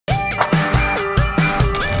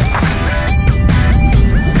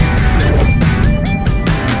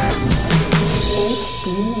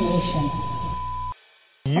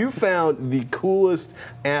You found the coolest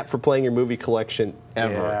app for playing your movie collection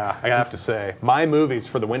ever. Yeah, I have to say. MyMovies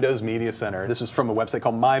for the Windows Media Center. This is from a website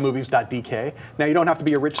called MyMovies.dk. Now, you don't have to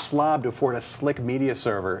be a rich slob to afford a slick media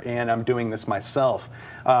server, and I'm doing this myself.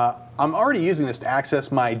 I'm already using this to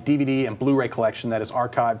access my DVD and Blu-ray collection that is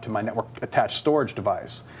archived to my network-attached storage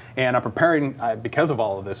device. And I'm preparing, because of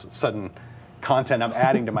all of this sudden content I'm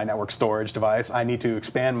adding to my network storage device, I need to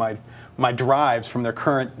expand my drives from their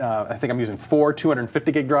current, I think I'm using 4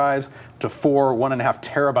 250 gig drives to 4 1.5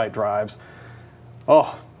 terabyte drives.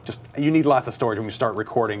 Oh, you need lots of storage when you start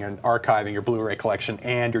recording and archiving your Blu-ray collection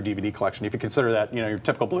and your DVD collection. If you consider that, your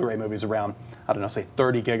typical Blu-ray movie is around, I don't know, say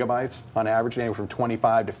 30 gigabytes on average, anywhere from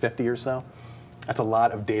 25 to 50 or so. That's a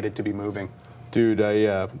lot of data to be moving. Dude,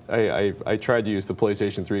 I tried to use the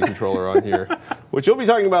PlayStation 3 controller on here, which you'll be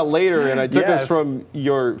talking about later, and I took us from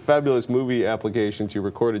your fabulous movie application to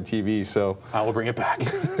recorded TV, so... I will bring it back,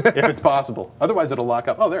 if it's possible. Otherwise, it'll lock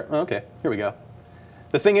up. Oh, there, okay, here we go.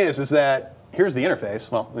 The thing is that, here's the interface.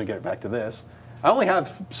 Well, let me get it back to this. I only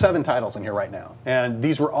have 7 titles in here right now, and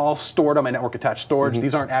these were all stored on my network-attached storage.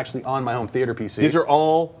 These aren't actually on my home theater PC. These are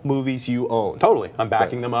all movies you own. Totally. I'm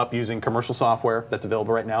backing them up using commercial software that's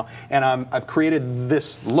available right now, and I've created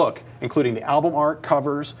this look, including the album art,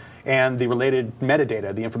 covers, and the related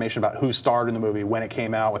metadata, the information about who starred in the movie, when it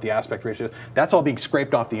came out, what the aspect ratio is. That's all being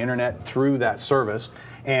scraped off the internet through that service,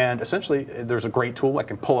 and essentially, there's a great tool I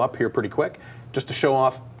can pull up here pretty quick just to show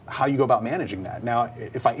off how you go about managing that. Now,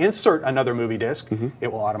 if I insert another movie disc,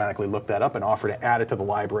 it will automatically look that up and offer to add it to the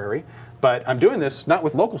library. But I'm doing this not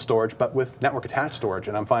with local storage, but with network-attached storage,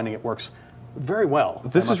 and I'm finding it works very well.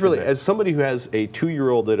 This is really, as somebody who has a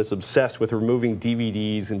 2-year-old that is obsessed with removing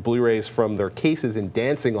DVDs and Blu-rays from their cases and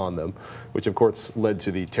dancing on them, which of course led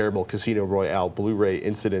to the terrible Casino Royale Blu-ray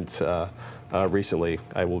incident recently.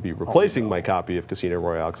 I will be replacing my copy of Casino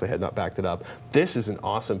Royale because I had not backed it up. This is an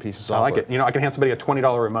awesome piece of software. I like it. I can hand somebody a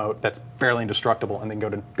 $20 remote that's fairly indestructible and then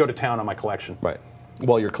go to town on my collection. Right.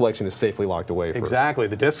 While your collection is safely locked away. Exactly.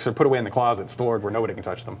 The discs are put away in the closet, stored where nobody can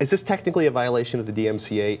touch them. Is this technically a violation of the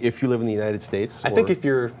DMCA if you live in the United States? I think if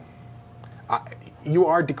you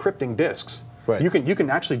are decrypting discs. Right. You can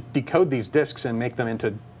actually decode these discs and make them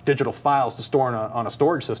into digital files to store on a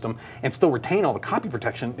storage system and still retain all the copy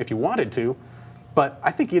protection if you wanted to. But I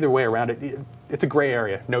think either way around it, it's a gray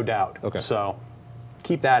area, no doubt. Okay. So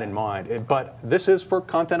keep that in mind. But this is for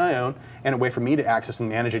content I own and a way for me to access and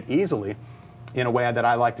manage it easily in a way that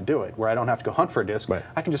I like to do it, where I don't have to go hunt for a disc. Right.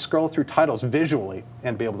 I can just scroll through titles visually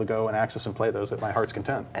and be able to go and access and play those at my heart's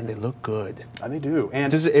content. And they look good. They do.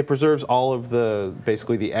 And it preserves all of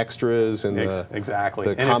basically the extras and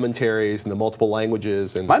the commentaries and the multiple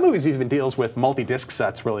languages. And MyMovies even deals with multi-disc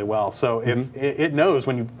sets really well. So if it knows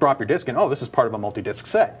when you drop your disc in, oh, this is part of a multi-disc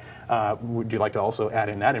set. Would you like to also add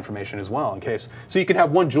in that information as well in case? So you could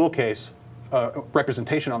have one jewel case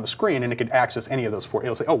representation on the screen, and it could access any of those 4.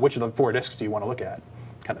 It'll say, oh, which of the 4 discs do you want to look at?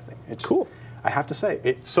 Kind of thing. It's cool. I have to say,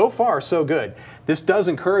 it's so far so good. This does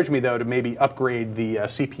encourage me, though, to maybe upgrade the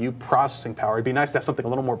CPU processing power. It'd be nice to have something a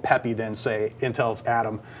little more peppy than, say, Intel's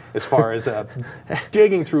Atom, as far as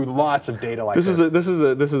digging through lots of data like this. This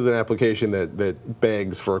is an application that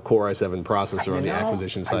begs for a Core i7 processor on the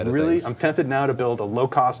acquisition side of things. I'm tempted now to build a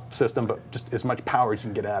low-cost system, but just as much power as you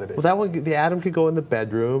can get out of it. Well, that one, the Atom could go in the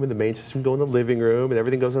bedroom, and the main system go in the living room, and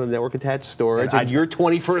everything goes on the network-attached storage. And you're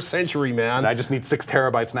 21st century, man. And I just need 6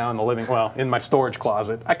 terabytes now in the living, well, in my storage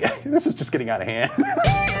closet. This is just getting out of hand.